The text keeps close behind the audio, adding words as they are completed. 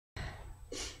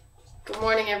Good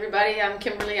morning, everybody. I'm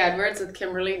Kimberly Edwards with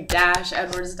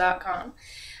Kimberly-Edwards.com.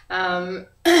 As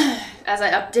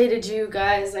I updated you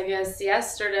guys, I guess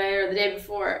yesterday or the day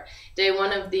before, day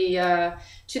one of the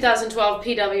 2012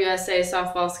 PWSA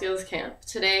Softball Skills Camp.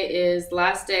 Today is the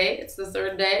last day. It's the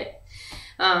third day.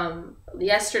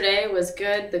 Yesterday was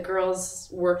good. The girls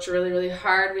worked really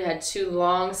hard. We had 2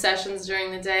 long sessions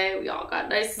during the day. We all got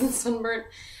nice and sunburnt.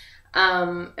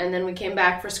 And then we came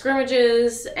back for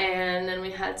scrimmages, and then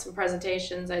we had some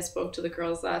presentations. I spoke to the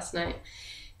girls last night,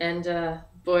 and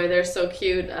boy, they're so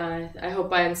cute. I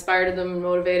hope I inspired them and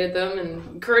motivated them and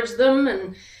encouraged them,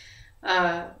 and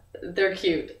they're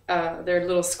cute. They're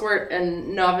little squirt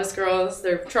and novice girls.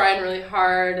 They're trying really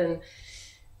hard, and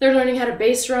they're learning how to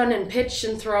base run and pitch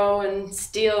and throw and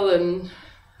steal and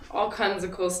all kinds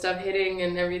of cool stuff, hitting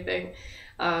and everything.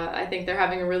 I think they're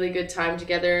having a really good time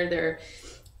together. They're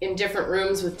in different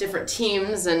rooms with different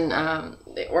teams, and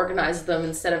they organize them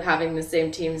instead of having the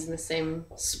same teams in the same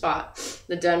spot.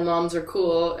 The den moms are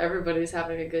cool. Everybody's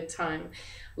having a good time.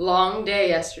 Long day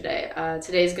yesterday.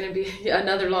 Today's going to be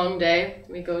another long day.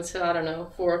 We go to, I don't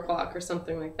know, 4 o'clock or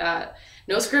something like that.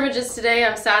 No scrimmages today.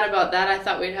 I'm sad about that. I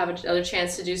thought we'd have another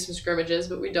chance to do some scrimmages,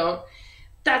 but we don't.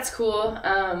 That's cool.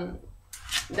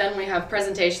 Then we have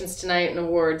presentations tonight and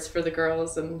awards for the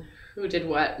girls and who did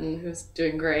what and who's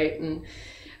doing great, and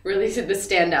really the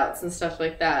standouts and stuff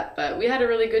like that. But we had a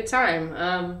really good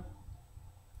time.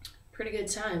 Pretty good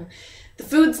time. The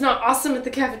food's not awesome at the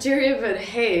cafeteria, but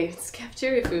hey, it's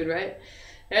cafeteria food, right?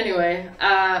 Anyway,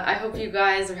 I hope you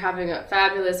guys are having a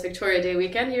fabulous Victoria Day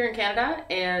weekend here in Canada,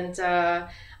 and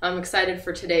I'm excited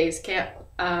for today's camp.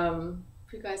 Hope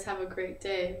you guys have a great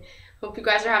day. Hope you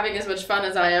guys are having as much fun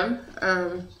as I am.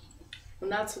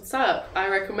 And that's what's up. I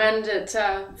recommend it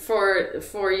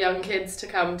for young kids to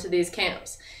come to these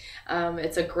camps.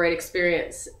 It's a great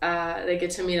experience. They get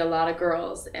to meet a lot of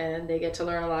girls, and they get to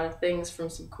learn a lot of things from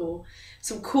some cool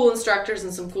instructors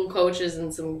and some cool coaches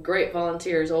and some great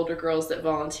volunteers, older girls that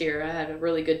volunteer. I had a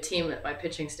really good team at my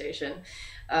pitching station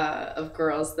of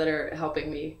girls that are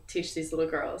helping me teach these little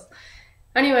girls.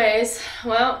 Anyways,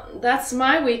 well, that's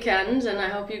my weekend, and I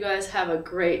hope you guys have a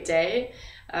great day.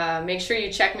 Make sure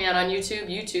you check me out on YouTube,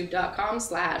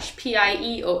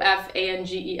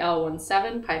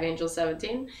 youtube.com/PIEOFANGEL17,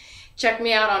 PiveAngel17. Check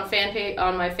me out on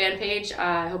my fan page.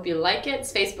 I hope you like it.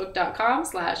 It's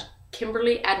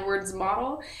facebook.com/Kimberly Edwards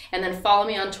Model, and then follow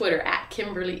me on Twitter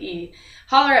 @KimberlyE.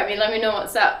 Holler at me, let me know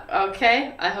what's up,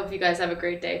 okay? I hope you guys have a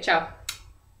great day. Ciao.